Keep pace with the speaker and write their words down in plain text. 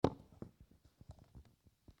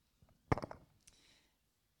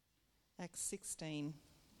Acts 16,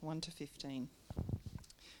 1 to 15.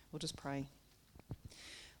 We'll just pray.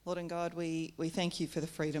 Lord and God, we thank you for the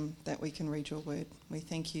freedom that we can read your word. We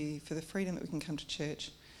thank you for the freedom that we can come to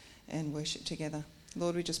church and worship together.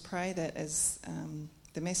 Lord, we just pray that as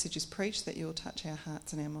the message is preached, that you'll touch our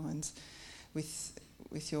hearts and our minds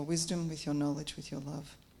with your wisdom, with your knowledge, with your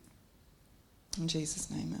love. In Jesus'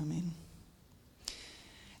 name, amen.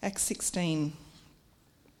 Acts 16.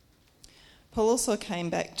 Paul also came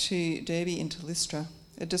back to Derbe into Lystra.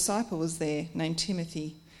 A disciple was there named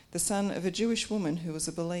Timothy, the son of a Jewish woman who was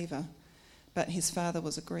a believer, but his father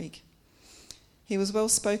was a Greek. He was well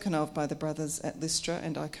spoken of by the brothers at Lystra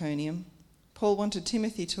and Iconium. Paul wanted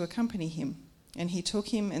Timothy to accompany him, and he took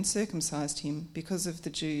him and circumcised him because of the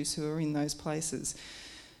Jews who were in those places,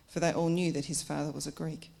 for they all knew that his father was a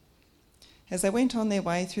Greek. As they went on their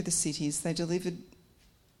way through the cities, they delivered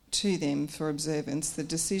to them for observance the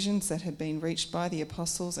decisions that had been reached by the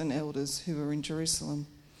apostles and elders who were in Jerusalem.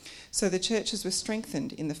 So the churches were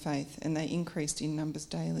strengthened in the faith, and they increased in numbers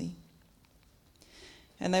daily.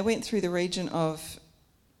 And they went through the region of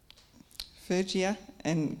Phrygia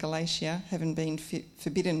and Galatia, having been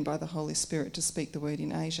forbidden by the Holy Spirit to speak the word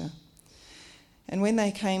in Asia. And when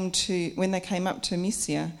they came up to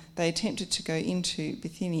Mysia, they attempted to go into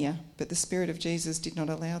Bithynia, but the Spirit of Jesus did not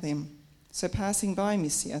allow them. So passing by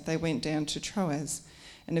Mysia, they went down to Troas,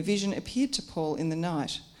 and a vision appeared to Paul in the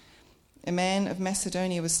night. A man of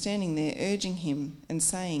Macedonia was standing there, urging him and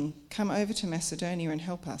saying, "Come over to Macedonia and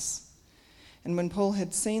help us." And when Paul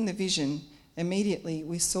had seen the vision, immediately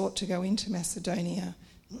we sought to go into Macedonia,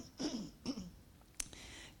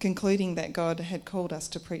 concluding that God had called us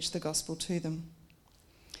to preach the gospel to them.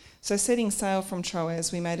 So setting sail from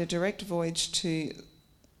Troas, we made a direct voyage to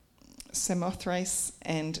Samothrace,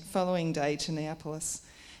 and following day to Neapolis,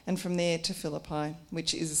 and from there to Philippi,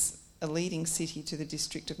 which is a leading city to the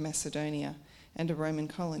district of Macedonia and a Roman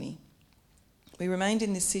colony. We remained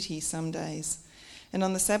in this city some days, and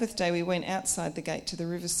on the Sabbath day we went outside the gate to the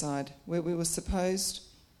riverside, where we supposed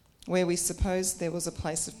there was a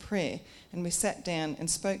place of prayer, and we sat down and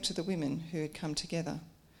spoke to the women who had come together.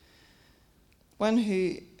 One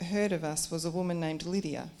who heard of us was a woman named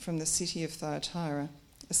Lydia from the city of Thyatira,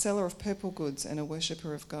 a seller of purple goods and a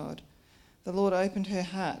worshipper of God. The Lord opened her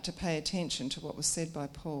heart to pay attention to what was said by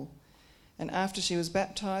Paul. And after she was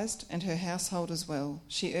baptized, and her household as well,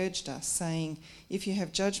 she urged us, saying, "If you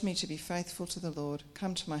have judged me to be faithful to the Lord,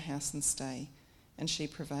 come to my house and stay." And she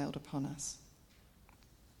prevailed upon us.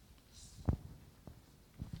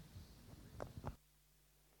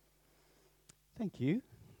 Thank you.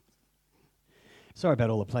 Sorry about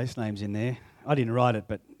all the place names in there. I didn't write it,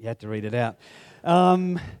 but you had to read it out.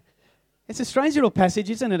 It's a strange little passage,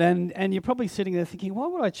 isn't it? And you're probably sitting there thinking, why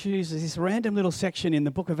would I choose this random little section in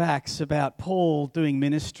the book of Acts about Paul doing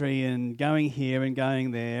ministry and going here and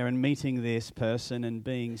going there and meeting this person and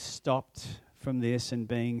being stopped from this and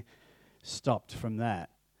being stopped from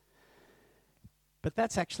that? But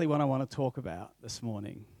that's actually what I want to talk about this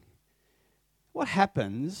morning. What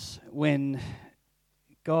happens when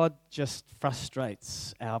God just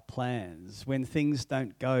frustrates our plans, when things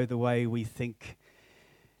don't go the way we think,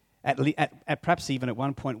 at perhaps even at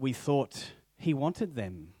one point we thought he wanted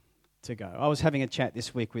them to go? I was having a chat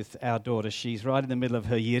this week with our daughter. She's right in the middle of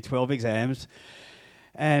her Year 12 exams,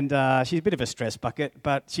 and she's a bit of a stress bucket,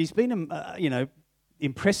 but she's been,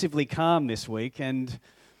 impressively calm this week. And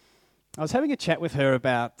I was having a chat with her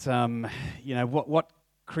about, what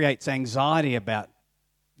creates anxiety about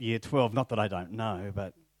Year 12, not that I don't know,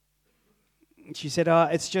 but she said,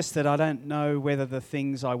 it's just that I don't know whether the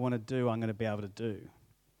things I want to do I'm going to be able to do.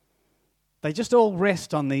 They just all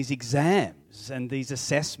rest on these exams and these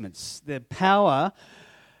assessments. The power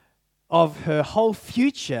of her whole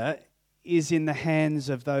future is in the hands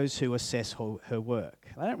of those who assess her work.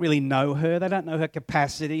 They don't really know her. They don't know her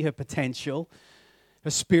capacity, her potential, her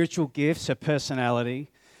spiritual gifts, her personality,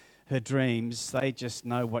 her dreams. They just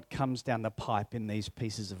know what comes down the pipe in these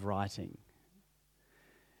pieces of writing.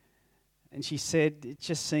 And she said, it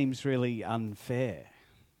just seems really unfair.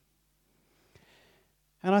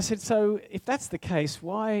 And I said, so if that's the case,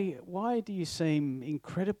 why do you seem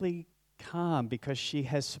incredibly calm? Because she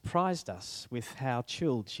has surprised us with how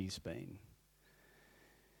chilled she's been.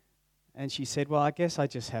 And she said, well, I guess I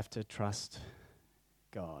just have to trust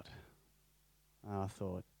God. And I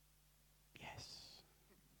thought,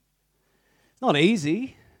 not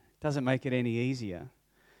easy, doesn't make it any easier.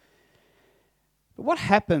 But what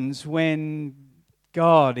happens when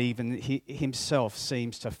God even himself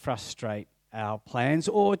seems to frustrate our plans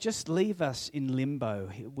or just leave us in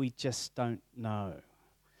limbo? We just don't know.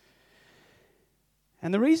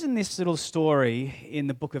 And the reason this little story in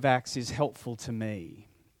the book of Acts is helpful to me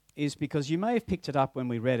is because you may have picked it up when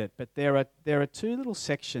we read it, but there are two little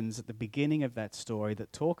sections at the beginning of that story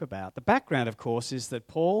that talk about. The background, of course, is that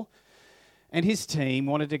Paul and his team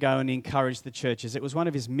wanted to go and encourage the churches. It was one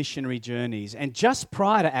of his missionary journeys. And just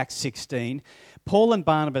prior to Acts 16, Paul and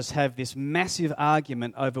Barnabas have this massive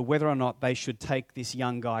argument over whether or not they should take this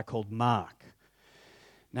young guy called Mark.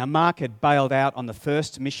 Now, Mark had bailed out on the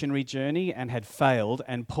first missionary journey and had failed,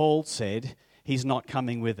 and Paul said, he's not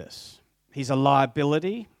coming with us. He's a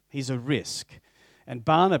liability, he's a risk. And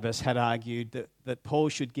Barnabas had argued that Paul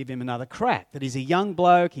should give him another crack, that he's a young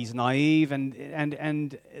bloke, he's naive,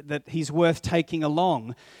 and that he's worth taking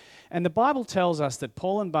along. And the Bible tells us that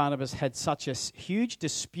Paul and Barnabas had such a huge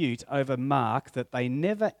dispute over Mark that they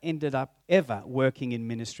never ended up ever working in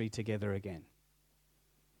ministry together again.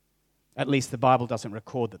 At least the Bible doesn't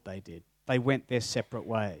record that they did. They went their separate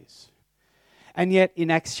ways. And yet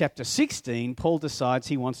in Acts chapter 16, Paul decides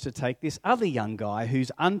he wants to take this other young guy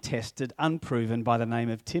who's untested, unproven, by the name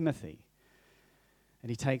of Timothy. And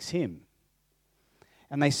he takes him.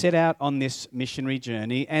 And they set out on this missionary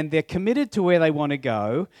journey, and they're committed to where they want to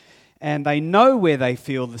go, and they know where they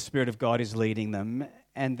feel the Spirit of God is leading them.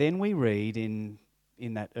 And then we read in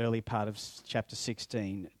that early part of chapter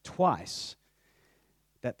 16, twice,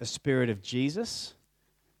 that the Spirit of Jesus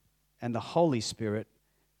and the Holy Spirit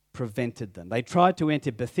prevented them. They tried to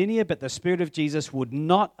enter Bithynia, but the Spirit of Jesus would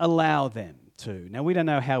not allow them to. Now, we don't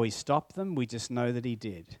know how he stopped them. We just know that he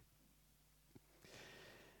did.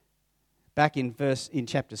 Back in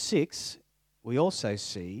chapter 6, we also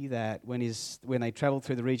see that when they travelled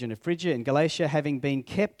through the region of Phrygia and Galatia, having been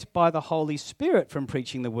kept by the Holy Spirit from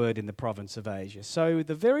preaching the word in the province of Asia. So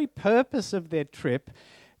the very purpose of their trip,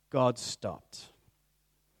 God stopped.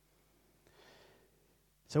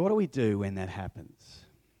 So what do we do when that happens?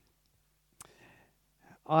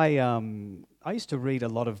 I used to read a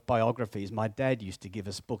lot of biographies. My dad used to give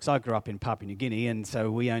us books. I grew up in Papua New Guinea, and so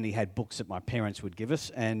we only had books that my parents would give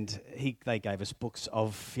us, and they gave us books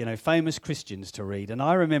of famous Christians to read. And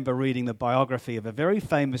I remember reading the biography of a very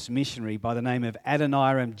famous missionary by the name of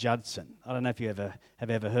Adoniram Judson. I don't know if you have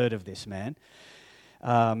ever heard of this man,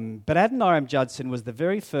 but Adoniram Judson was the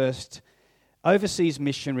very first overseas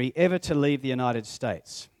missionary ever to leave the United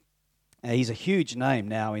States. He's a huge name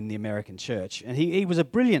now in the American church. And he was a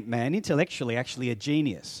brilliant man, intellectually actually a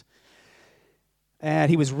genius.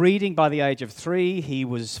 And he was reading by the age of 3. He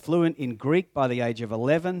was fluent in Greek by the age of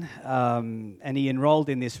 11. And he enrolled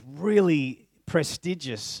in this really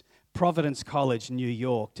prestigious Providence College, New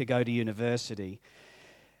York, to go to university.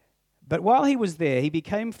 But while he was there, he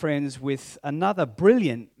became friends with another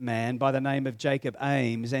brilliant man by the name of Jacob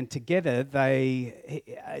Ames, and together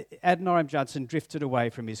Adoniram Judson drifted away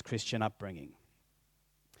from his Christian upbringing.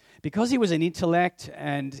 Because he was an intellect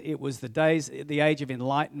and it was the age of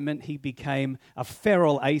enlightenment, he became a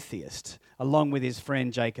feral atheist along with his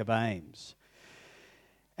friend Jacob Ames.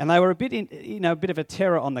 And they were a bit of a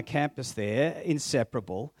terror on the campus there,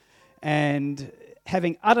 inseparable, and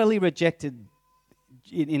having utterly rejected,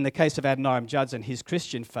 in the case of Adoniram Judson, his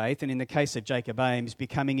Christian faith, and in the case of Jacob Ames,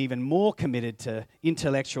 becoming even more committed to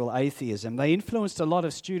intellectual atheism. They influenced a lot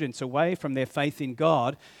of students away from their faith in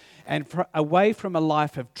God and away from a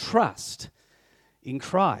life of trust in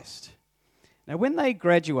Christ. Now, when they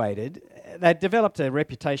graduated, they developed a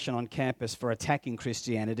reputation on campus for attacking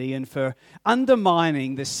Christianity and for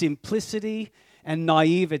undermining the simplicity and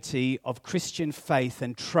naivety of Christian faith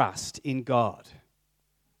and trust in God.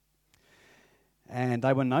 And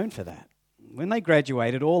they were known for that. When they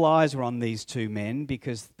graduated, all eyes were on these two men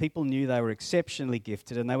because people knew they were exceptionally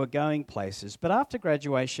gifted and they were going places. But after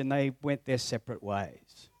graduation, they went their separate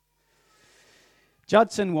ways.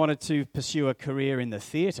 Judson wanted to pursue a career in the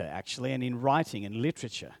theatre, actually, and in writing and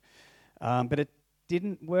literature. But it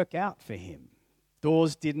didn't work out for him.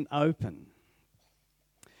 Doors didn't open.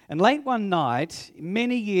 And late one night,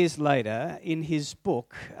 many years later, in his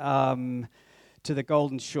book, To the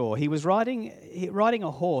Golden Shore, he was riding a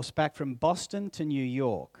horse back from Boston to New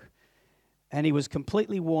York, and he was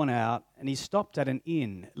completely worn out, and he stopped at an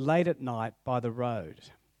inn late at night by the road.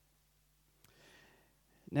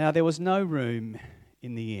 Now, there was no room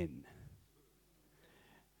in the inn.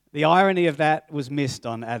 The irony of that was missed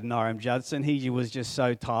on Adoniram Judson. He was just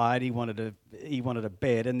so tired, he wanted a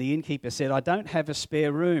bed, and the innkeeper said, "I don't have a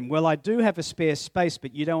spare room." "Well, I do have a spare space,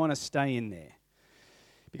 but you don't want to stay in there."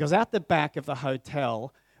 Because out the back of the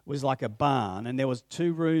hotel was like a barn, and there was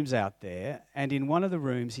 2 rooms out there, and in one of the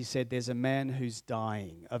rooms he said, "There's a man who's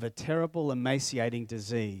dying of a terrible emaciating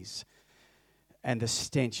disease, and the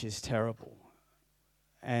stench is terrible,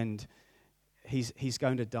 and he's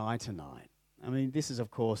going to die tonight." I mean, this is,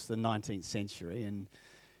 of course, the 19th century, and,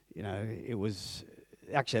 it was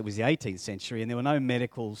the 18th century, and there were no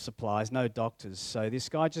medical supplies, no doctors. So this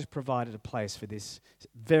guy just provided a place for this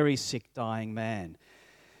very sick, dying man.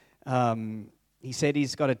 He said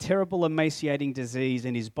he's got a terrible emaciating disease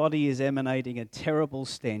and his body is emanating a terrible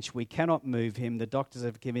stench. We cannot move him. The doctors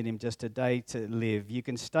have given him just a day to live. You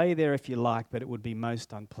can stay there if you like, but it would be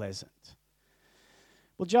most unpleasant.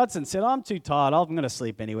 Well, Judson said, I'm too tired. I'm going to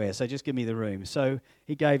sleep anywhere, so just give me the room. So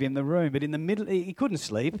he gave him the room, but in the middle, he couldn't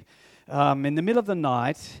sleep. In the middle of the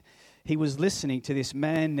night, he was listening to this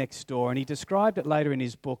man next door, and he described it later in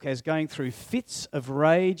his book as going through fits of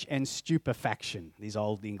rage and stupefaction, these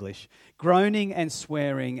old English, groaning and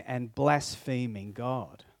swearing and blaspheming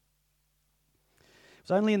God. It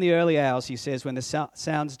was only in the early hours, he says, when the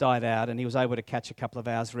sounds died out and he was able to catch a couple of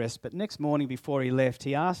hours' rest. But next morning before he left,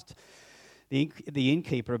 he asked the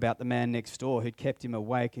innkeeper about the man next door who'd kept him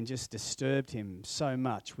awake and just disturbed him so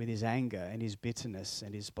much with his anger and his bitterness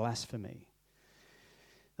and his blasphemy.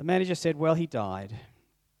 The manager said, well, he died.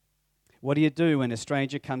 What do you do when a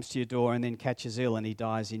stranger comes to your door and then catches ill and he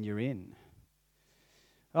dies in your inn?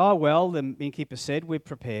 Oh, well, the innkeeper said, we're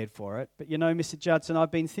prepared for it. But Mr. Judson,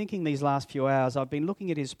 I've been thinking these last few hours, I've been looking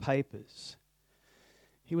at his papers.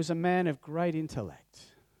 He was a man of great intellect,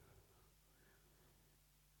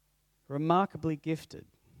 remarkably gifted,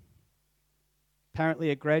 apparently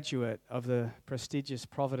a graduate of the prestigious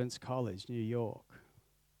Providence College, New York.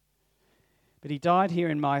 But he died here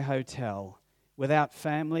in my hotel without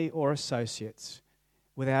family or associates,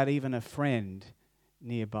 without even a friend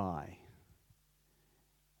nearby,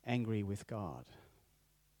 angry with God.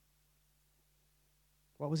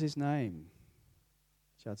 What was his name?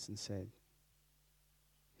 Judson said.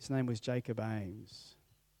 His name was Jacob Ames,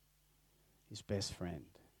 his best friend.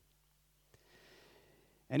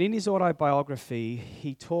 And in his autobiography,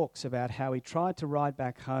 he talks about how he tried to ride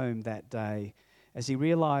back home that day as he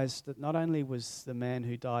realized that not only was the man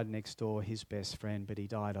who died next door his best friend, but he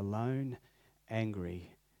died alone,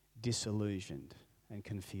 angry, disillusioned, and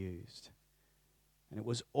confused. And it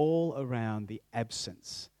was all around the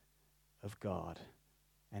absence of God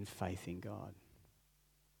and faith in God.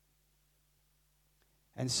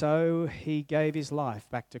 And so he gave his life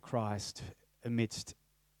back to Christ amidst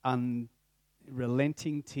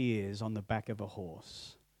unrelenting tears on the back of a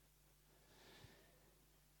horse.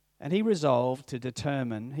 And he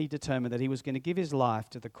determined that he was going to give his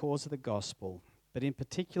life to the cause of the gospel, but in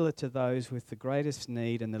particular to those with the greatest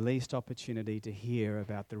need and the least opportunity to hear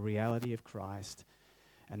about the reality of Christ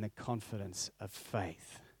and the confidence of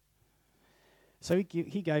faith. So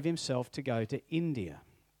he gave himself to go to India.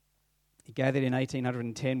 He gathered in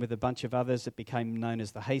 1810 with a bunch of others that became known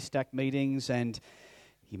as the Haystack Meetings, and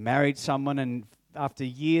he married someone, and after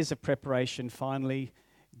years of preparation, finally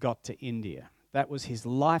got to India. That was his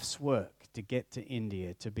life's work, to get to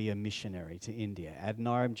India, to be a missionary to India.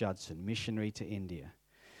 Adoniram Judson, missionary to India.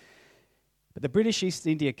 But the British East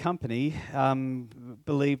India Company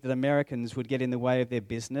believed that Americans would get in the way of their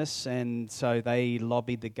business, and so they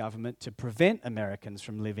lobbied the government to prevent Americans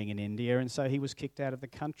from living in India, and so he was kicked out of the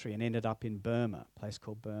country and ended up in Burma, a place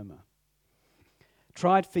called Burma.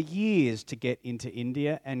 Tried for years to get into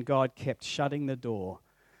India, and God kept shutting the door.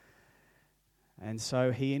 And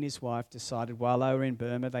so he and his wife decided while they were in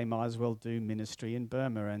Burma, they might as well do ministry in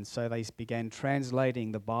Burma. And so they began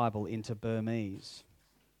translating the Bible into Burmese.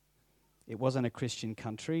 It wasn't a Christian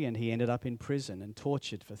country, and he ended up in prison and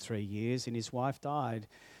tortured for 3 years, and his wife died.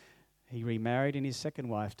 He remarried, and his second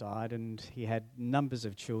wife died, and he had numbers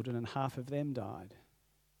of children, and half of them died.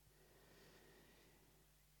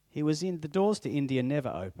 The doors to India never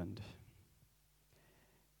opened.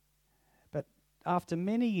 After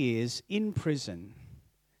many years in prison,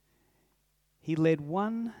 he led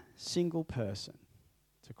one single person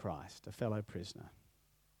to Christ, a fellow prisoner.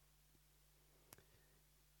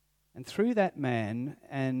 And through that man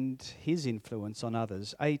and his influence on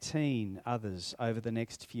others, 18 others over the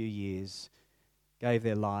next few years gave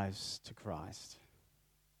their lives to Christ.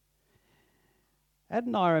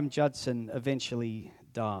 Adoniram Judson eventually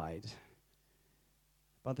died.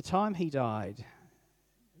 By the time he died,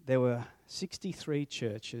 there were 63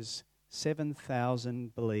 churches,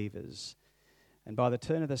 7,000 believers, and by the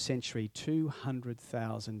turn of the century,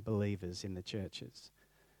 200,000 believers in the churches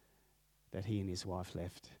that he and his wife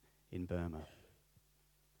left in Burma.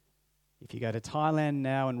 If you go to Thailand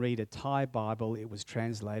now and read a Thai Bible, it was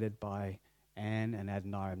translated by Anne and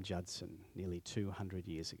Adoniram Judson nearly 200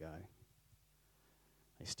 years ago.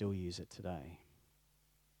 They still use it today.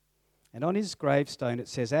 And on his gravestone it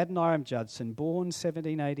says, Adoniram Judson, born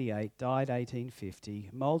 1788, died 1850,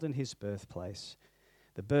 Malden his birthplace,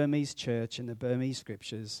 the Burmese church and the Burmese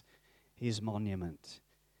scriptures, his monument,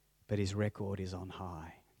 but his record is on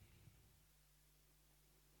high.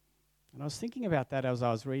 And I was thinking about that as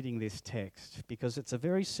I was reading this text, because it's a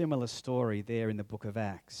very similar story there in the book of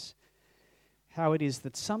Acts. How it is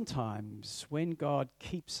that sometimes when God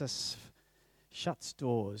keeps us, shuts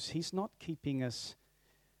doors, he's not keeping us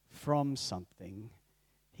from something.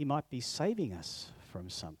 He might be saving us from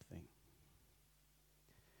something.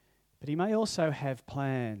 But he may also have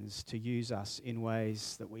plans to use us in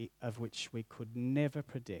ways of which we could never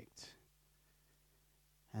predict.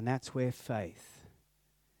 And that's where faith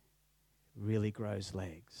really grows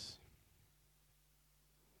legs.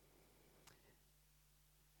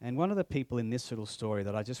 And one of the people in this little story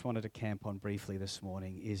that I just wanted to camp on briefly this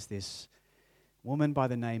morning is this woman by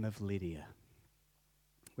the name of Lydia.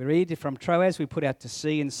 We read from Troas, we put out to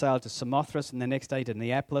sea and sailed to Samothrace, and the next day to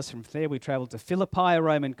Neapolis. From there we travelled to Philippi, a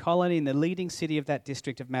Roman colony in the leading city of that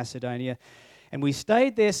district of Macedonia. And we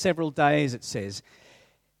stayed there several days, it says.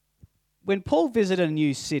 When Paul visited a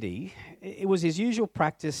new city, it was his usual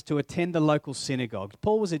practice to attend the local synagogue.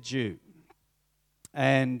 Paul was a Jew.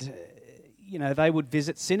 And, they would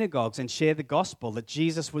visit synagogues and share the gospel that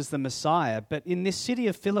Jesus was the Messiah. But in this city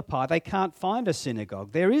of Philippi, they can't find a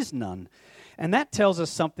synagogue. There is none. And that tells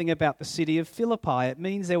us something about the city of Philippi. It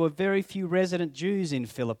means there were very few resident Jews in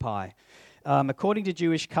Philippi. According to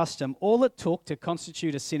Jewish custom, all it took to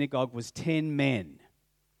constitute a synagogue was 10 men.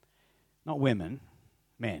 Not women,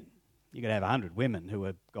 men. You could have 100 women who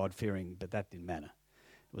were God-fearing, but that didn't matter.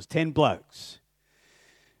 It was 10 blokes.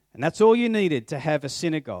 And that's all you needed to have a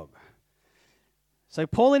synagogue. So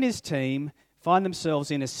Paul and his team find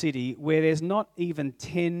themselves in a city where there's not even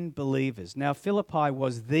 10 believers. Now, Philippi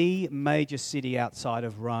was the major city outside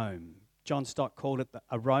of Rome. John Stott called it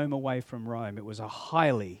a Rome away from Rome. It was a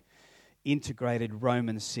highly integrated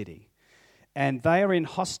Roman city. And they are in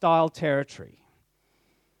hostile territory.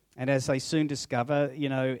 And as they soon discover,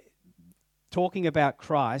 talking about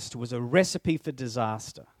Christ was a recipe for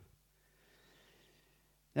disaster.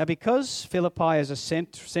 Now, because Philippi is a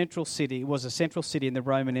central city, was a central city in the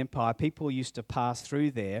Roman Empire, people used to pass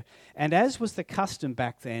through there. And as was the custom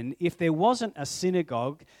back then, if there wasn't a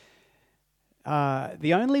synagogue,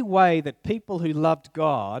 the only way that people who loved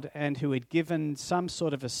God and who had given some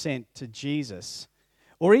sort of assent to Jesus,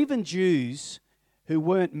 or even Jews who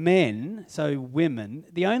weren't men, so women,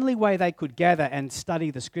 the only way they could gather and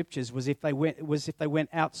study the scriptures was if they went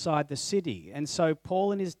outside the city. And so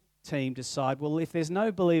Paul and his team decide, well, if there's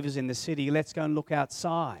no believers in the city, let's go and look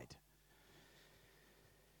outside.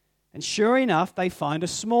 And sure enough, they find a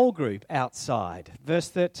small group outside. Verse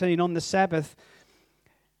 13, on the Sabbath,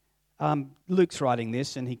 Luke's writing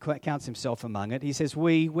this, and he counts himself among it. He says,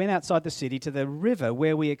 we went outside the city to the river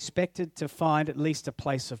where we expected to find at least a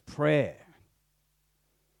place of prayer.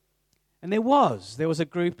 And there was a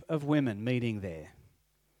group of women meeting there.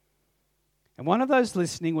 And one of those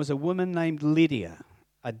listening was a woman named Lydia,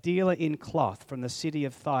 a dealer in cloth from the city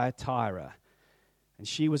of Thyatira. And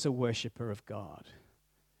she was a worshipper of God.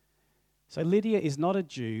 So Lydia is not a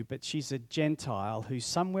Jew, but she's a Gentile who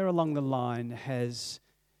somewhere along the line has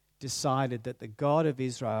decided that the God of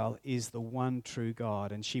Israel is the one true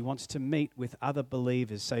God, and she wants to meet with other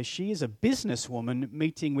believers. So she is a businesswoman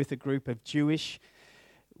meeting with a group of Jewish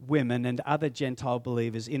women and other Gentile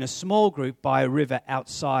believers in a small group by a river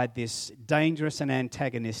outside this dangerous and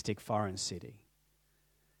antagonistic foreign city.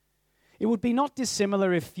 It would be not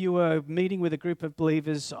dissimilar if you were meeting with a group of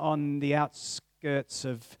believers on the outskirts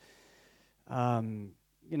of,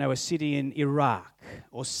 a city in Iraq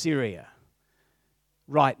or Syria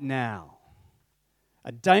right now.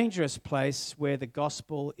 A dangerous place where the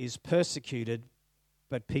gospel is persecuted,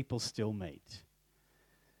 but people still meet.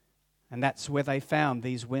 And that's where they found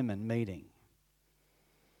these women meeting.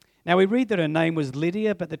 Now we read that her name was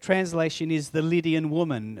Lydia, but the translation is the Lydian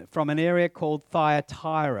woman from an area called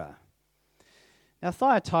Thyatira. Now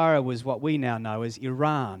Thyatira was what we now know as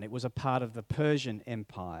Iran. It was a part of the Persian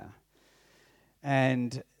Empire.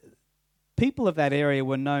 And people of that area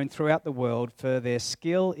were known throughout the world for their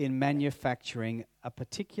skill in manufacturing a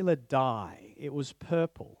particular dye. It was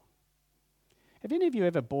purple. Have any of you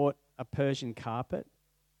ever bought a Persian carpet?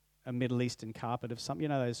 A Middle Eastern carpet of some,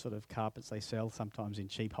 those sort of carpets they sell sometimes in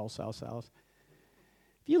cheap wholesale sales.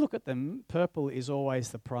 If you look at them, purple is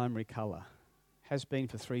always the primary colour, has been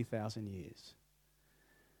for 3,000 years.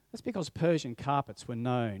 That's because Persian carpets were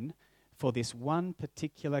known for this one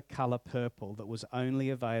particular colour purple that was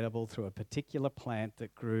only available through a particular plant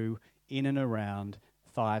that grew in and around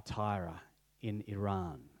Thyatira in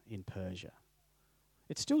Iran, in Persia.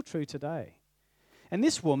 It's still true today. And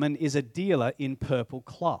this woman is a dealer in purple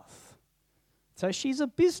cloth. So she's a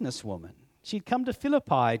businesswoman. She'd come to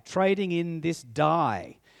Philippi trading in this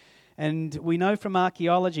dye. And we know from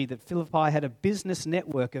archaeology that Philippi had a business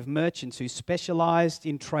network of merchants who specialized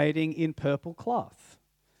in trading in purple cloth.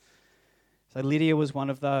 So Lydia was one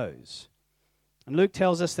of those. And Luke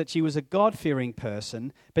tells us that she was a God-fearing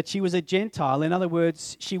person, but she was a Gentile. In other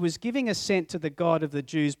words, she was giving assent to the God of the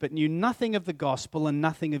Jews, but knew nothing of the gospel and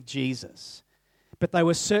nothing of Jesus. But they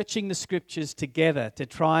were searching the scriptures together to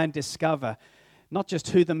try and discover not just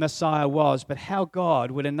who the Messiah was, but how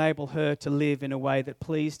God would enable her to live in a way that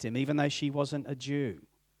pleased him, even though she wasn't a Jew.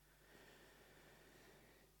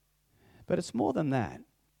 But it's more than that.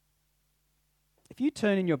 If you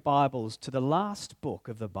turn in your Bibles to the last book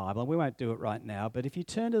of the Bible, and we won't do it right now, but if you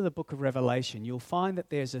turn to the book of Revelation, you'll find that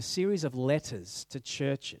there's a series of letters to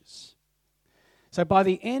churches. So by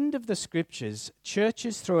the end of the scriptures,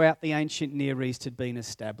 churches throughout the ancient Near East had been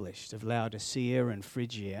established, of Laodicea and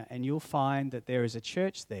Phrygia, and you'll find that there is a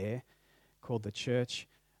church there called the Church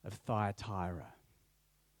of Thyatira.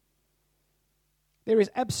 There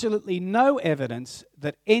is absolutely no evidence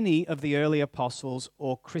that any of the early apostles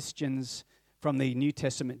or Christians from the New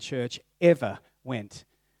Testament church ever went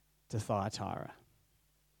to Thyatira.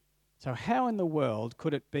 So how in the world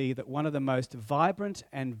could it be that one of the most vibrant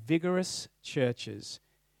and vigorous churches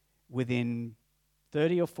within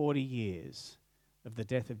 30 or 40 years of the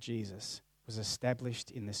death of Jesus was established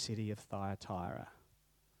in the city of Thyatira?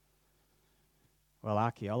 Well,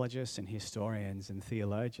 archaeologists and historians and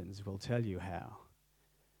theologians will tell you how.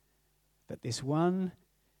 That this one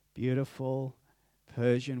beautiful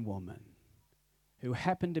Persian woman who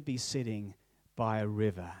happened to be sitting by a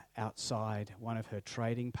river outside one of her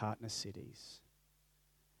trading partner cities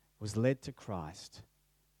was led to Christ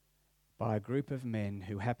by a group of men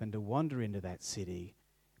who happened to wander into that city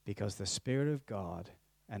because the Spirit of God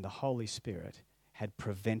and the Holy Spirit had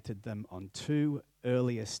prevented them on two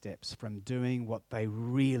earlier steps from doing what they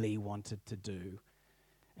really wanted to do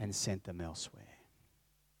and sent them elsewhere.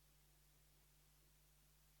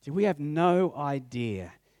 See, we have no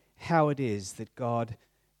idea how it is that God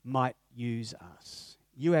might use us.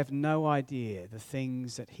 You have no idea the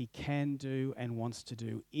things that he can do and wants to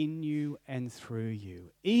do in you and through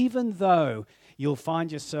you. Even though you'll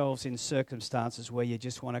find yourselves in circumstances where you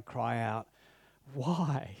just want to cry out,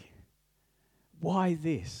 why? Why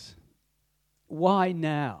this? Why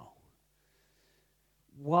now?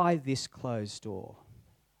 Why this closed door?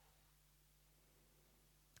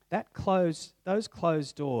 Those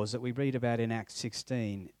closed doors that we read about in Acts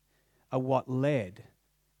 16 are what led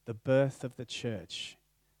the birth of the church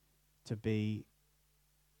to be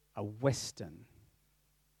a Western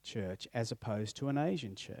church as opposed to an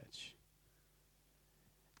Asian church.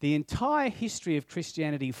 The entire history of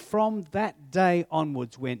Christianity from that day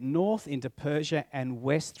onwards went north into Persia and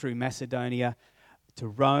west through Macedonia to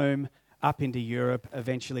Rome, up into Europe,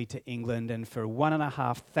 eventually to England, and for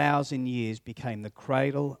 1,500 years became the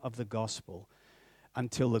cradle of the gospel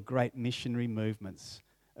until the great missionary movements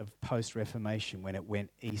of post-Reformation when it went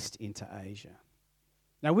east into Asia.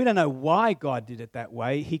 Now, we don't know why God did it that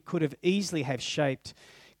way. He could have easily have shaped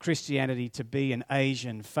Christianity to be an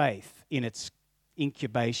Asian faith in its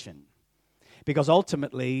incubation, because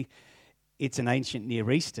ultimately it's an ancient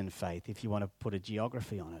Near Eastern faith, if you want to put a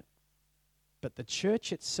geography on it. But the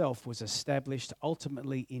church itself was established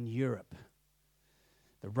ultimately in Europe.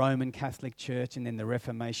 The Roman Catholic Church and then the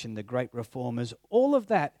Reformation, the great reformers, all of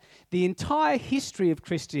that, the entire history of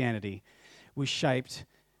Christianity was shaped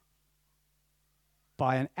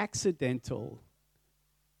by an accidental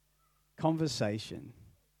conversation,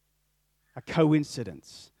 a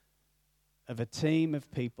coincidence of a team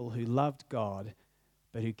of people who loved God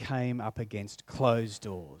but who came up against closed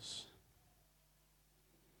doors.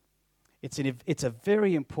 It's a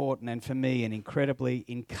very important and for me an incredibly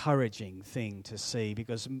encouraging thing to see,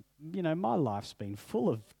 because, you know, my life's been full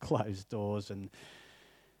of closed doors, and,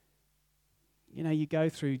 you know, you go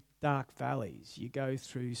through dark valleys, you go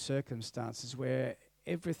through circumstances where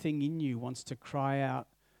everything in you wants to cry out,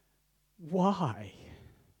 why?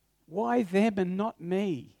 Why them and not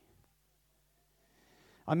me?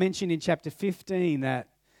 I mentioned in chapter 15 that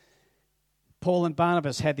Paul and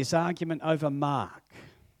Barnabas had this argument over Mark.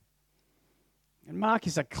 And Mark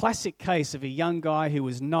is a classic case of a young guy who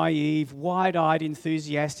was naive, wide-eyed,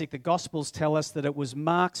 enthusiastic. The Gospels tell us that it was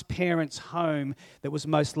Mark's parents' home that was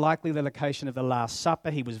most likely the location of the Last Supper.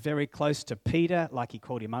 He was very close to Peter, like he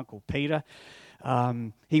called him Uncle Peter.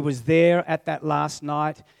 He was there at that last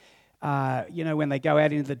night. When they go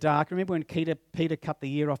out into the dark. Remember when Peter cut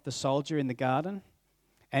the ear off the soldier in the garden?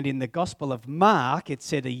 And in the Gospel of Mark, it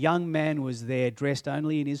said a young man was there dressed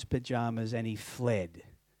only in his pajamas and he fled.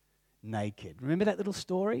 naked. Remember that little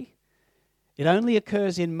story? It only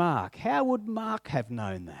occurs in Mark. How would Mark have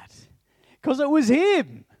known that? Because it was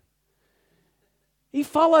him. He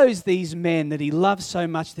follows these men that he loves so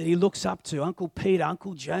much, that he looks up to, Uncle Peter,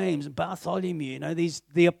 Uncle James, and Bartholomew,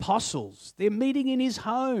 the apostles. They're meeting in his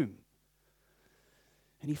home.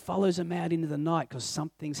 And he follows them out into the night because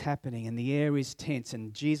something's happening and the air is tense,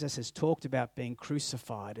 and Jesus has talked about being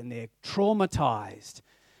crucified, and they're traumatized,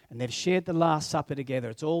 and they've shared the Last Supper together.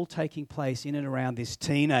 It's all taking place in and around this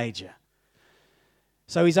teenager.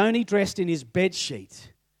 So he's only dressed in his bedsheet,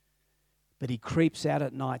 but he creeps out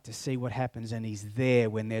at night to see what happens, and he's there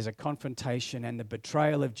when there's a confrontation and the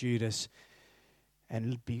betrayal of Judas,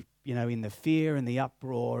 and in the fear and the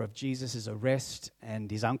uproar of Jesus' arrest and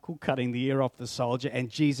his uncle cutting the ear off the soldier and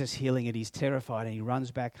Jesus healing it. He's terrified and he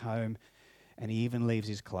runs back home, and he even leaves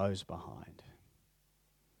his clothes behind.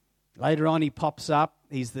 Later on, he pops up.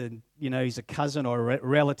 He's a cousin or a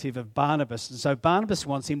relative of Barnabas. And so Barnabas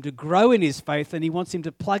wants him to grow in his faith, and he wants him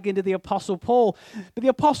to plug into the Apostle Paul. But the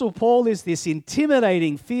Apostle Paul is this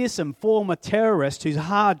intimidating, fearsome former terrorist who's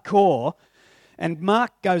hardcore. And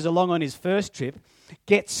Mark goes along on his first trip,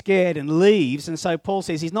 gets scared and leaves. And so Paul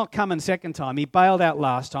says, he's not coming second time. He bailed out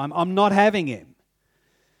last time. I'm not having him.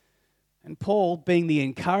 And Paul being the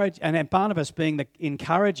encourager, and Barnabas being the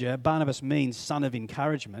encourager, Barnabas means son of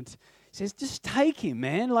encouragement, says, just take him,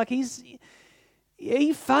 man. Like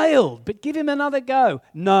he failed, but give him another go.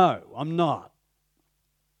 No, I'm not.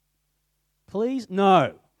 Please?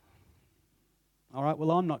 No. All right,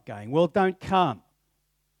 well, I'm not going. Well, don't come.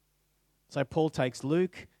 So Paul takes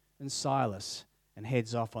Luke and Silas and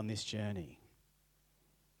heads off on this journey.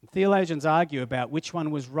 Theologians argue about which one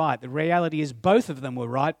was right. The reality is both of them were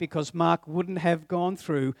right, because Mark wouldn't have gone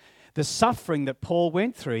through the suffering that Paul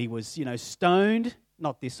went through. He was, stoned,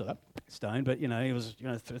 not this sort of stone, but, he was,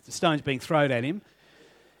 the stones being thrown at him,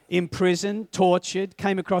 imprisoned, tortured,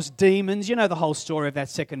 came across demons. You know the whole story of that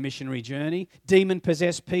second missionary journey,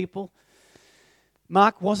 demon-possessed people.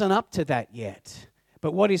 Mark wasn't up to that yet.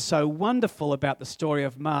 But what is so wonderful about the story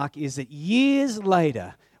of Mark is that years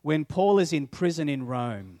later, when Paul is in prison in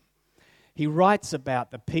Rome, he writes about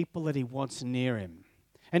the people that he wants near him.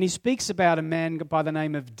 And he speaks about a man by the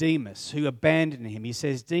name of Demas who abandoned him. He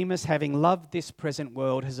says, Demas, having loved this present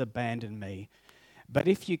world, has abandoned me. But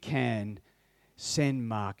if you can, send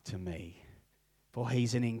Mark to me, for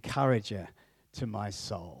he's an encourager to my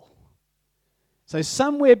soul. So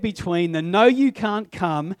somewhere between the no, you can't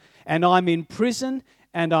come, and I'm in prison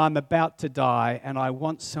and I'm about to die, and I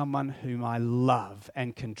want someone whom I love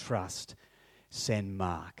and can trust, send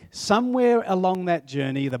Mark. Somewhere along that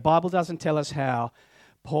journey, the Bible doesn't tell us how,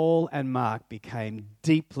 Paul and Mark became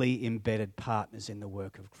deeply embedded partners in the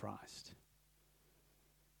work of Christ.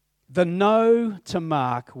 The no to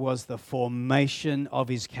Mark was the formation of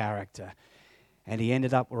his character, and he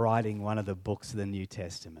ended up writing one of the books of the New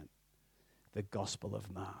Testament, the Gospel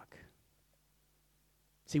of Mark.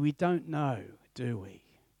 See, we don't know, do we,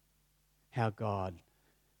 how God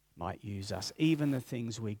might use us, even the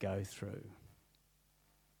things we go through.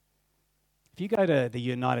 If you go to the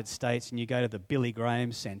United States and you go to the Billy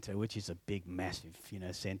Graham Center, which is a big, massive,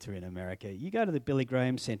 center in America, you go to the Billy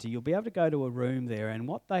Graham Center, you'll be able to go to a room there, and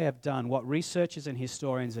what they have done, what researchers and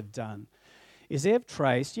historians have done, is they've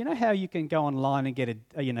traced. You know how you can go online and get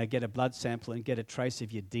a blood sample and get a trace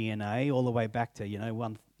of your DNA all the way back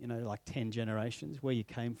to like 10 generations where you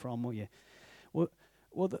came from,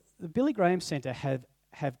 the Billy Graham Center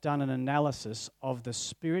have done an analysis of the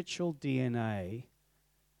spiritual DNA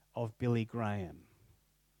of Billy Graham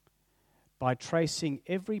by tracing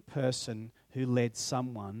every person who led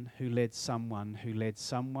someone, who led someone, who led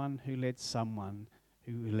someone, who led someone,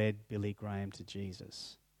 who led Billy Graham to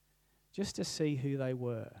Jesus, just to see who they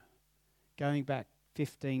were, going back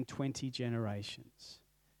 15, 20 generations.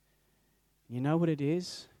 You know what it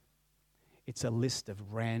is? It's a list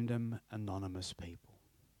of random, anonymous people.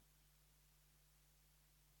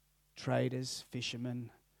 Traders,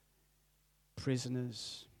 fishermen,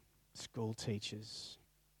 prisoners, school teachers,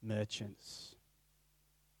 merchants,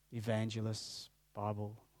 evangelists,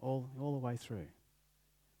 Bible, all the way through.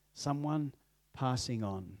 Someone passing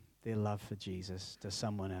on their love for Jesus to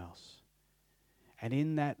someone else. And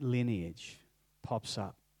in that lineage pops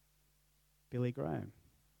up Billy Graham,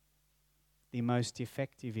 the most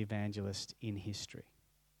effective evangelist in history.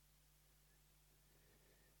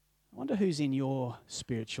 I wonder who's in your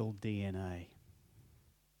spiritual DNA.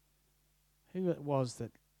 Who it was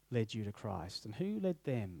that led you to Christ, and who led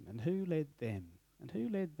them, and who led them, and who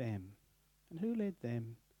led them, and who led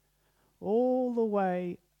them, all the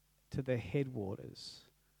way to the headwaters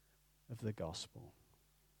of the gospel,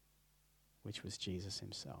 which was Jesus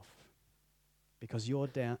himself. because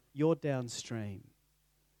you're downstream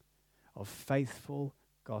of faithful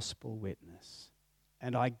gospel witness.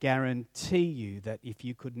 And I guarantee you that if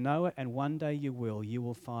you could know it, and one day you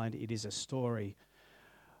will find it is a story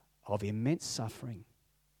of immense suffering,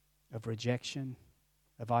 of rejection,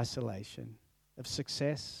 of isolation, of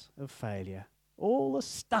success, of failure, all the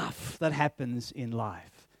stuff that happens in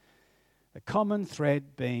life. The common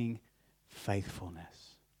thread being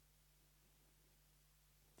faithfulness.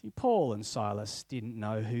 See, Paul and Silas didn't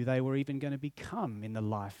know who they were even going to become in the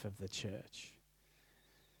life of the church.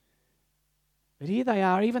 But here they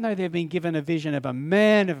are, even though they've been given a vision of a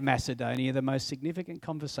man of Macedonia, the most significant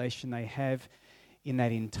conversation they have in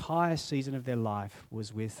that entire season of their life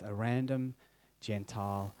was with a random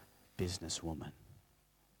Gentile businesswoman.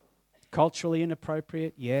 Culturally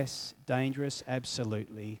inappropriate, yes. Dangerous,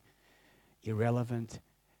 absolutely. Irrelevant,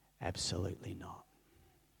 absolutely not.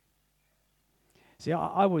 See,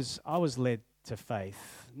 I was led to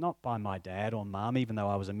faith, not by my dad or mum, even though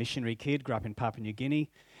I was a missionary kid, grew up in Papua New Guinea,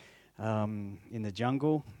 in the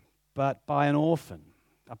jungle, but by an orphan,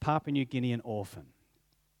 a Papua New Guinean orphan.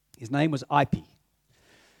 His name was Ipi.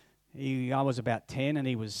 I was about 10 and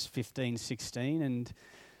he was 15, 16, and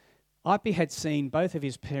Ipi had seen both of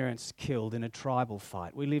his parents killed in a tribal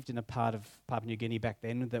fight. We lived in a part of Papua New Guinea back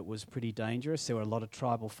then that was pretty dangerous. There were a lot of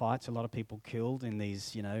tribal fights, a lot of people killed in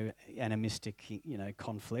these, animistic,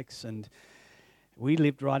 conflicts, and we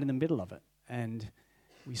lived right in the middle of it, and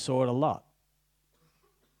we saw it a lot.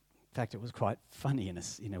 In fact, it was quite funny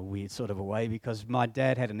in a weird sort of a way, because my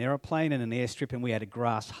dad had an aeroplane and an airstrip and we had a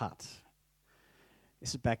grass hut.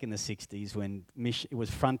 This is back in the 60s when it was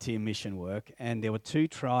frontier mission work, and there were two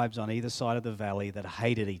tribes on either side of the valley that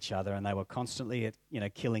hated each other, and they were constantly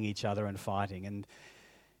killing each other and fighting. And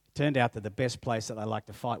it turned out that the best place that they liked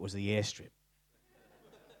to fight was the airstrip.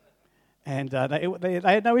 And they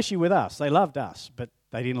had no issue with us. They loved us, but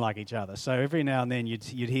they didn't like each other. So every now and then you'd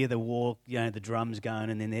hear the war, the drums going,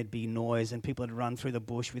 and then there'd be noise, and people would run through the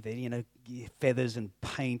bush with their, feathers and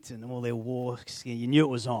paint and all their war. You knew it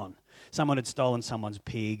was on. Someone had stolen someone's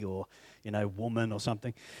pig or, woman or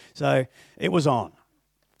something. So it was on.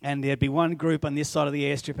 And there'd be one group on this side of the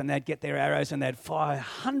airstrip, and they'd get their arrows, and they'd fire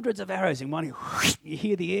hundreds of arrows in one. You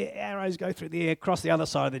hear the arrows go through the air, across the other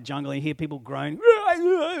side of the jungle, and you hear people groan,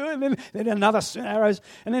 and then another arrows,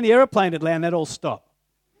 and then the aeroplane would land, they'd all stop.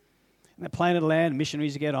 And the plane would land,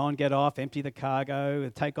 missionaries would get on, get off, empty the cargo,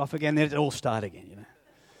 take off again, then it'd all start again,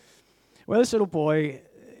 Well, this little boy,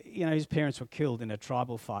 his parents were killed in a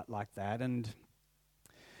tribal fight like that, and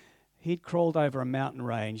he'd crawled over a mountain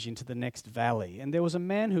range into the next valley, and there was a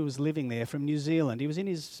man who was living there from New Zealand. He was in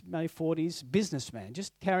his May 40s, businessman,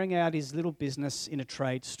 just carrying out his little business in a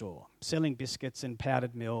trade store, selling biscuits and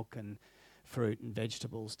powdered milk and fruit and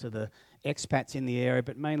vegetables to the expats in the area,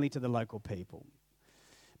 but mainly to the local people.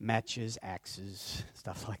 Matches, axes,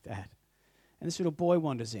 stuff like that. And this little boy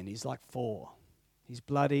wanders in. He's like 4. He's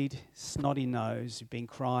bloodied, snotty nose, he's been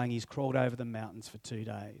crying. He's crawled over the mountains for 2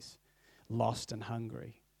 days, lost and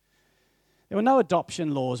hungry. There were no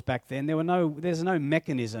adoption laws back then. There's no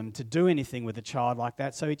mechanism to do anything with a child like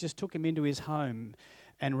that, so he just took him into his home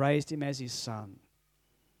and raised him as his son.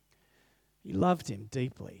 He loved him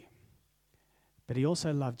deeply, but he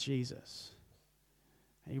also loved Jesus.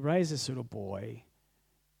 He raised this little boy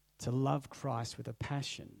to love Christ with a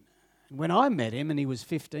passion. And when I met him, and he was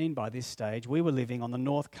 15 by this stage, we were living on the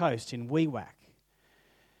north coast in Wewak.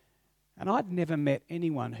 And I'd never met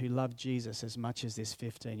anyone who loved Jesus as much as this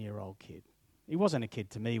 15-year-old kid. He wasn't a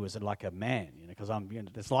kid to me, he was like a man, because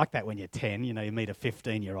it's like that when you're 10, you meet a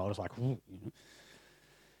 15-year-old, it's like, ooh,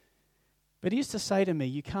 But he used to say to me,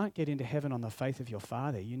 you can't get into heaven on the faith of your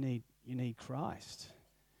father, you need Christ.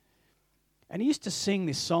 And he used to sing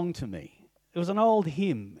this song to me. It was an old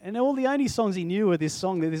hymn, and the only songs he knew were this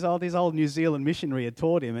song that this old New Zealand missionary had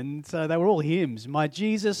taught him, and so they were all hymns. My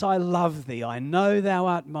Jesus, I love thee, I know thou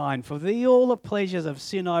art mine. For thee all the pleasures of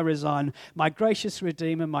sin I resign. My gracious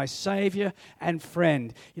Redeemer, my Saviour and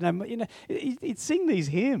friend. He'd sing these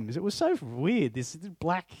hymns. It was so weird. This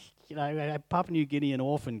black, Papua New Guinean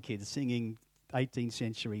orphan kid singing 18th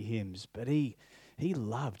century hymns, but he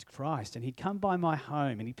loved Christ, and he'd come by my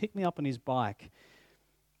home, and he'd pick me up on his bike.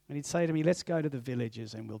 And he'd say to me, let's go to the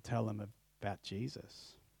villages and we'll tell them about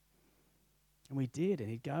Jesus. And we did, and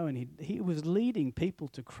he'd go, and he was leading people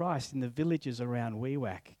to Christ in the villages around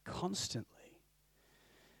Wewak constantly.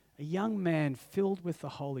 A young man filled with the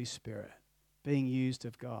Holy Spirit, being used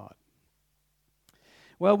of God.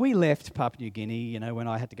 Well, we left Papua New Guinea, when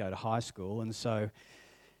I had to go to high school, and so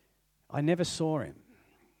I never saw him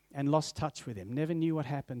and lost touch with him, never knew what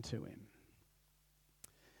happened to him.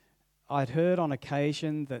 I'd heard on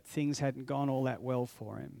occasion that things hadn't gone all that well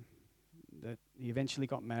for him, that he eventually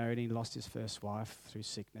got married and he lost his first wife through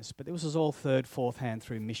sickness. But this was all third, fourth hand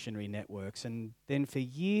through missionary networks. And then for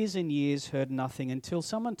years and years heard nothing until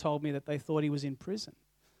someone told me that they thought he was in prison.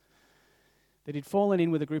 That he'd fallen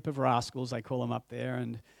in with a group of rascals, they call them up there,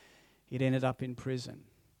 and he'd ended up in prison.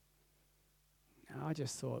 And I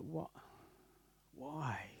just thought, what?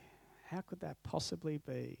 Why? How could that possibly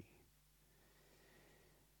be?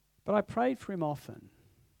 But I prayed for him often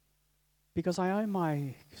because I owe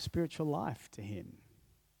my spiritual life to him.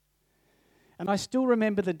 And I still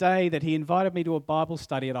remember the day that he invited me to a Bible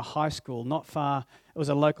study at a high school not far. It was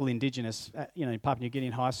a local Indigenous, Papua New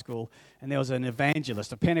Guinean high school, and there was an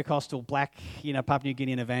evangelist, a Pentecostal black, Papua New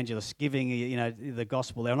Guinean evangelist giving, the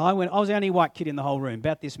gospel there. And I was the only white kid in the whole room,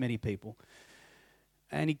 about this many people.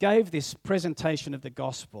 And he gave this presentation of the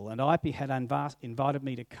gospel, and IPE had invited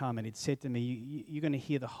me to come, and he'd said to me, you're going to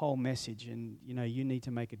hear the whole message, and you need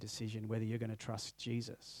to make a decision whether you're going to trust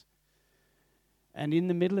Jesus. And in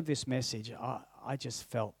the middle of this message, I just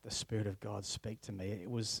felt the Spirit of God speak to me. It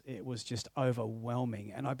was just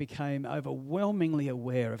overwhelming, and I became overwhelmingly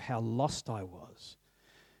aware of how lost I was,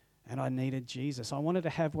 and I needed Jesus. I wanted to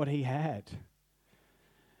have what he had.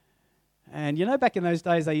 And back in those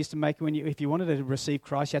days, they used to make, if you wanted to receive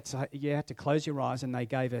Christ, you had to close your eyes, and they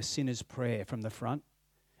gave a sinner's prayer from the front.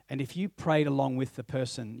 And if you prayed along with the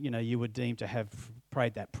person, you were deemed to have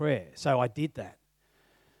prayed that prayer. So I did that.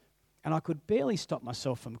 And I could barely stop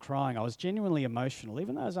myself from crying. I was genuinely emotional,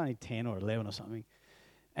 even though I was only 10 or 11 or something.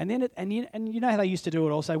 And then, you know how they used to do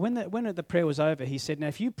it also? When the prayer was over, he said, now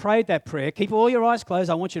if you prayed that prayer, keep all your eyes closed,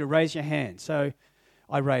 I want you to raise your hand. So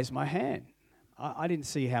I raised my hand. I didn't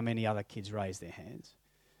see how many other kids raised their hands.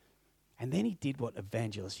 And then he did what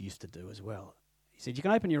evangelists used to do as well. He said, you can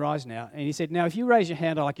open your eyes now. And he said, now if you raise your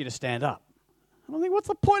hand, I'd like you to stand up. And I think, what's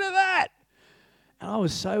the point of that? And I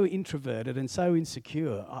was so introverted and so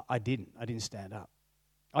insecure, I didn't stand up.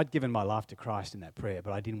 I'd given my life to Christ in that prayer,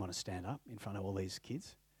 but I didn't want to stand up in front of all these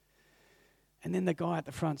kids. And then the guy at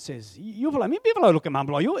the front says, in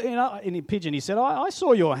Pidgin, he said, I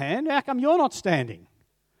saw your hand. How come you're not standing?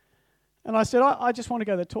 And I said, I just want to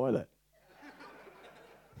go to the toilet.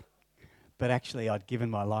 But actually, I'd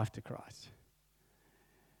given my life to Christ.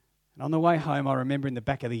 And on the way home, I remember in the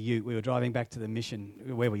back of the ute, we were driving back to the mission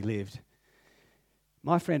where we lived.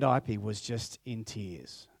 My friend IPE was just in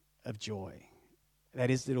tears of joy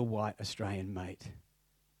that his little white Australian mate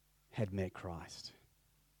had met Christ.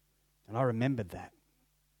 And I remembered that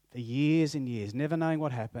for years and years, never knowing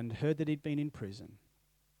what happened, heard that he'd been in prison.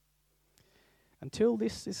 Until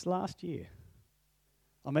this last year.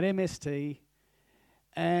 I'm at MST,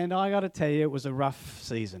 and I got to tell you, it was a rough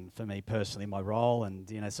season for me personally, my role,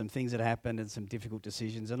 and some things that happened and some difficult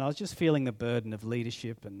decisions. And I was just feeling the burden of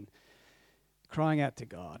leadership and crying out to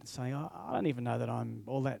God and saying, I don't even know that I'm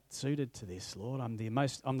all that suited to this, Lord. I'm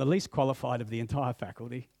the least qualified of the entire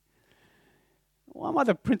faculty. Why am I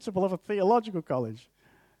the principal of a theological college?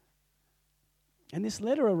 And this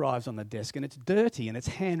letter arrives on the desk, and it's dirty and it's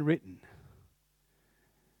handwritten.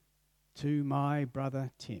 To my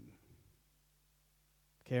brother Tim,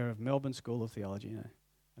 care of Melbourne School of Theology,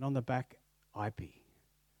 and on the back, IPE.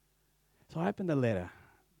 So I opened the letter.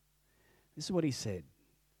 This is what he said.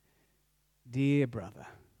 Dear brother,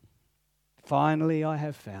 finally I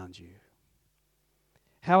have found you.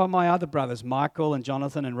 How are my other brothers, Michael and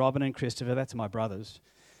Jonathan and Robin and Christopher, that's my brothers,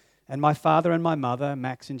 and my father and my mother,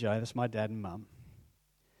 Max and Joe, that's my dad and mum.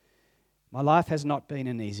 My life has not been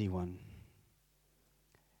an easy one.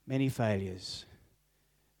 Many failures,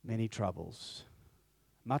 many troubles,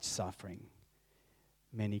 much suffering,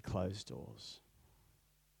 many closed doors.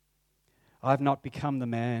 I have not become the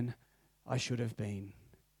man I should have been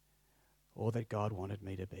or that God wanted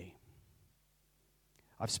me to be.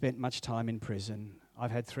 I've spent much time in prison.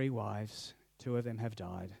 I've had 3 wives. 2 of them have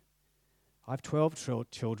died. I've 12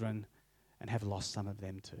 children and have lost some of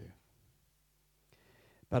them too.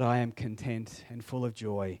 But I am content and full of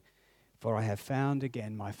joy, for I have found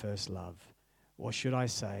again my first love, or should I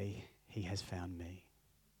say, he has found me.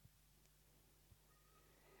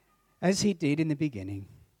 As he did in the beginning.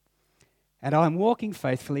 And I am walking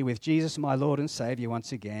faithfully with Jesus, my Lord and Saviour,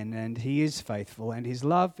 once again, and he is faithful, and his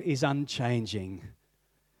love is unchanging.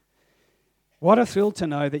 What a thrill to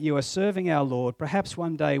know that you are serving our Lord. Perhaps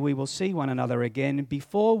one day we will see one another again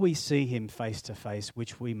before we see him face to face,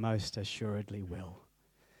 which we most assuredly will.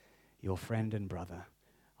 Your friend and brother,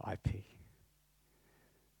 IPE.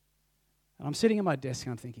 And I'm sitting at my desk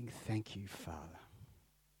and I'm thinking, thank you, Father.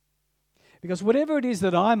 Because whatever it is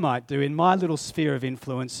that I might do in my little sphere of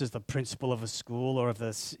influence as the principal of a school or of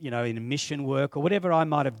this, in mission work or whatever I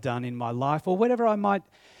might have done in my life or whatever I might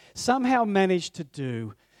somehow manage to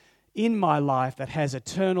do in my life that has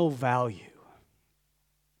eternal value.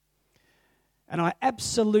 And I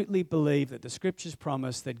absolutely believe that the Scriptures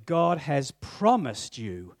promise that God has promised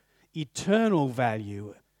you eternal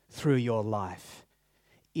value through your life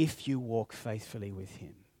if you walk faithfully with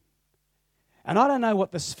Him. And I don't know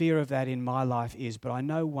what the sphere of that in my life is, but I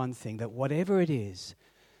know one thing, that whatever it is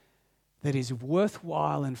that is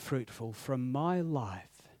worthwhile and fruitful from my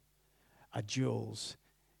life are jewels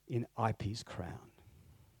in IP's crown.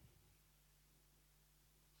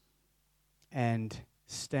 And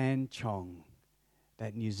Stan Chong,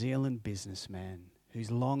 that New Zealand businessman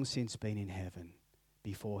who's long since been in heaven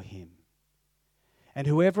before Him, and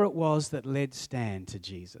whoever it was that led Stan to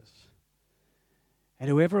Jesus, and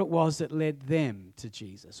whoever it was that led them to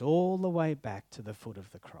Jesus, all the way back to the foot of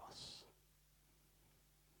the cross.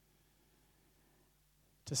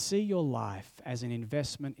 To see your life as an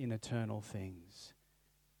investment in eternal things,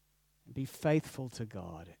 and be faithful to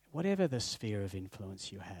God, whatever the sphere of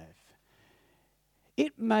influence you have.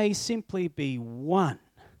 It may simply be one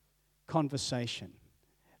conversation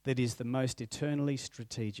that is the most eternally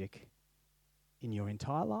strategic in your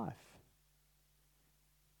entire life.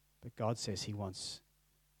 But God says He wants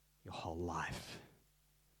your whole life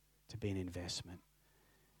to be an investment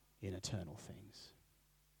in eternal things.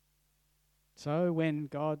 So when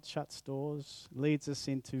God shuts doors, leads us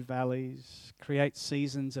into valleys, creates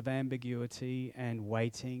seasons of ambiguity and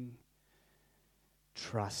waiting,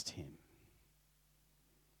 trust Him.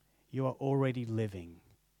 You are already living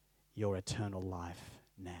your eternal life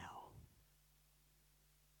now.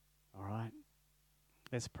 All right?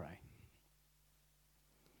 Let's pray.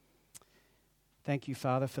 Thank you,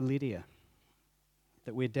 Father, for Lydia,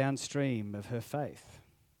 that we're downstream of her faith,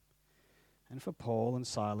 and for Paul and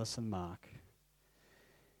Silas and Mark.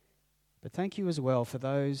 But thank you as well for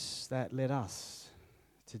those that led us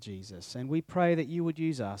to Jesus. And we pray that you would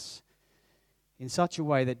use us in such a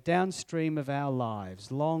way that downstream of our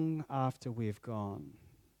lives, long after we've gone,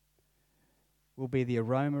 will be the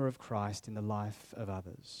aroma of Christ in the life of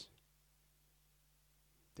others.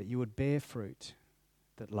 That you would bear fruit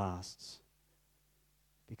that lasts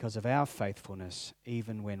because of our faithfulness,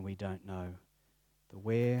 even when we don't know the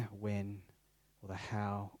where, when, or the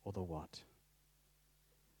how, or the what.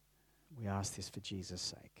 We ask this for Jesus'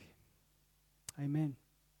 sake. Amen.